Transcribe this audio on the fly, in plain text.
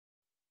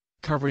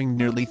Covering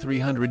nearly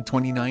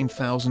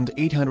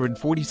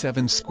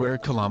 329,847 square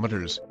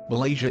kilometers,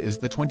 Malaysia is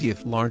the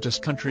 20th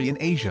largest country in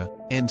Asia,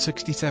 and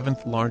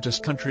 67th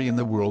largest country in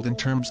the world in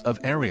terms of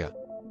area.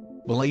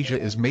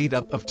 Malaysia is made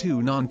up of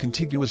two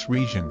non-contiguous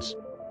regions: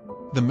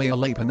 the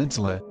Malay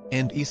Peninsula,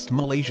 and East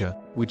Malaysia,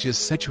 which is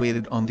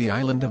situated on the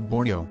island of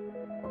Borneo.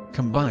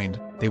 Combined,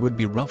 they would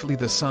be roughly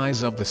the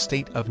size of the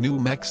state of New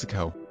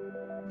Mexico.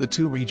 The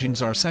two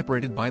regions are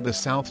separated by the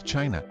South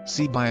China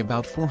Sea by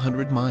about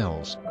 400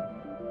 miles.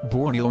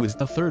 Borneo is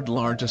the third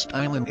largest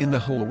island in the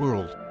whole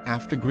world,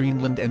 after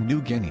Greenland and New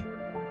Guinea.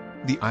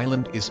 The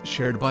island is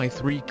shared by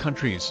three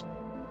countries: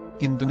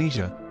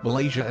 Indonesia,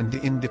 Malaysia and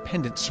the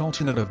Independent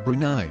Sultanate of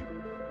Brunei.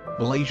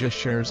 Malaysia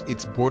shares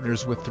its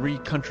borders with three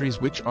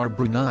countries which are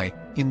Brunei,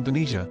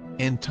 Indonesia,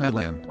 and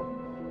Thailand.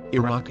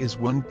 Iraq is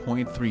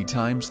 1.3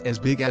 times as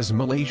big as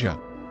Malaysia.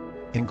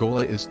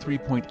 Angola is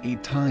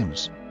 3.8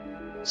 times.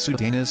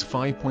 Sudan is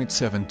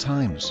 5.7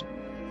 times.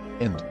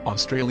 And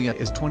Australia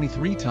is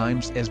 23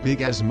 times as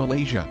big as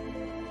Malaysia,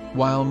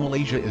 while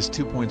Malaysia is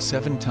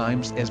 2.7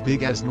 times as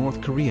big as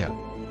North Korea.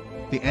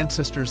 The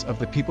ancestors of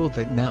the people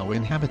that now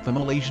inhabit the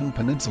Malaysian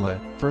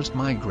Peninsula first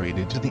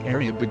migrated to the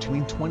area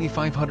between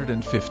 2500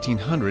 and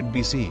 1500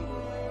 BC.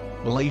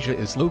 Malaysia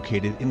is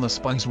located in the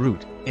spice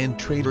route, and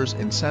traders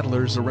and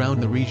settlers around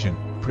the region,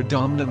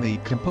 predominantly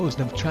composed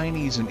of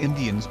Chinese and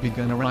Indians,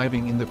 began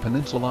arriving in the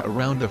peninsula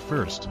around the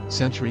 1st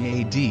century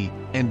AD,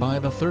 and by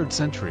the 3rd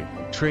century,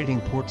 trading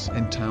ports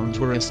and towns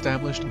were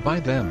established by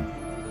them.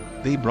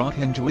 They brought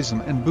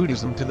Hinduism and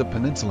Buddhism to the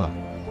peninsula,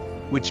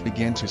 which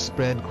began to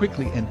spread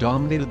quickly and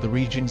dominated the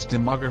region's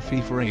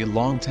demography for a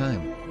long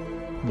time.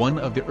 One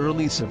of the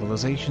early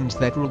civilizations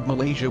that ruled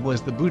Malaysia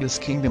was the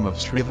Buddhist kingdom of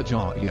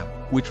Srivijaya,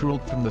 which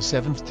ruled from the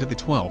 7th to the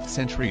 12th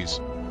centuries.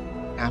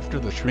 After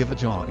the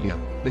Srivijaya,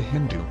 the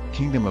Hindu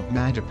kingdom of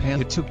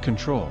Majapahit took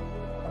control.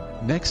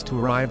 Next to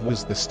arrive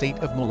was the state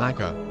of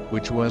Malacca,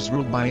 which was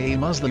ruled by a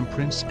Muslim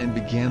prince and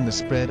began the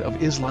spread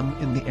of Islam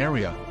in the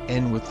area,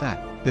 and with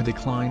that, the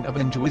decline of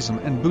Hinduism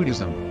and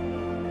Buddhism.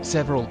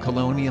 Several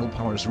colonial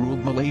powers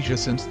ruled Malaysia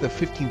since the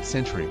 15th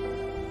century.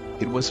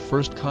 It was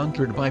first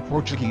conquered by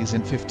Portuguese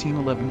in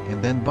 1511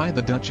 and then by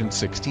the Dutch in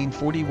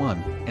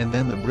 1641, and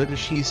then the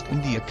British East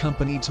India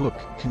Company took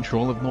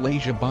control of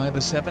Malaysia by the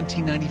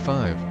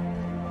 1795.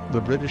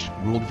 The British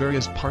ruled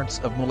various parts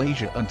of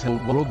Malaysia until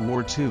World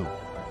War II.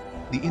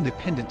 The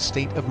independent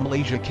state of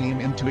Malaysia came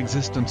into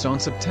existence on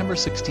September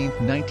 16,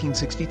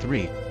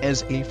 1963,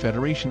 as a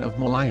federation of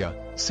Malaya,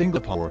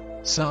 Singapore,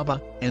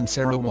 Sabah, and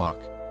Sarawak.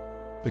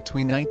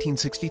 Between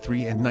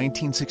 1963 and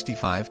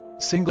 1965,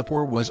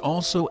 Singapore was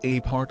also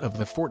a part of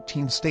the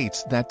 14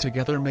 states that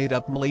together made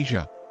up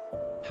Malaysia.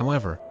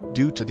 However,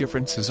 due to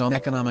differences on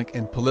economic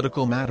and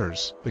political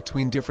matters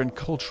between different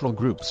cultural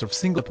groups of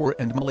Singapore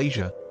and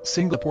Malaysia,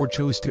 Singapore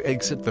chose to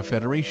exit the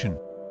federation.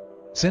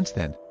 Since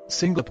then,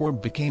 Singapore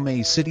became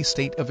a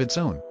city-state of its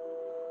own.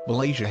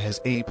 Malaysia has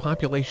a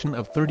population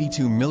of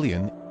 32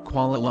 million,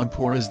 Kuala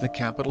Lumpur is the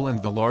capital and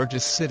the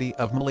largest city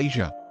of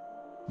Malaysia.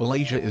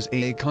 Malaysia is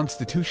a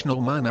constitutional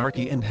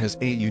monarchy and has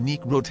a unique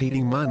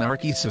rotating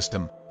monarchy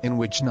system, in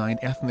which 9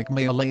 ethnic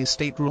Malay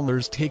state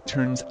rulers take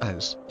turns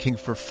as king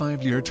for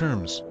 5-year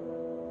terms.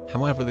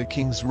 However, the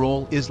king's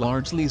role is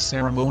largely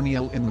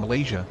ceremonial in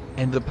Malaysia,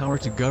 and the power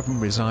to govern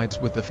resides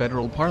with the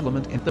federal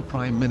parliament and the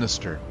prime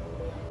minister.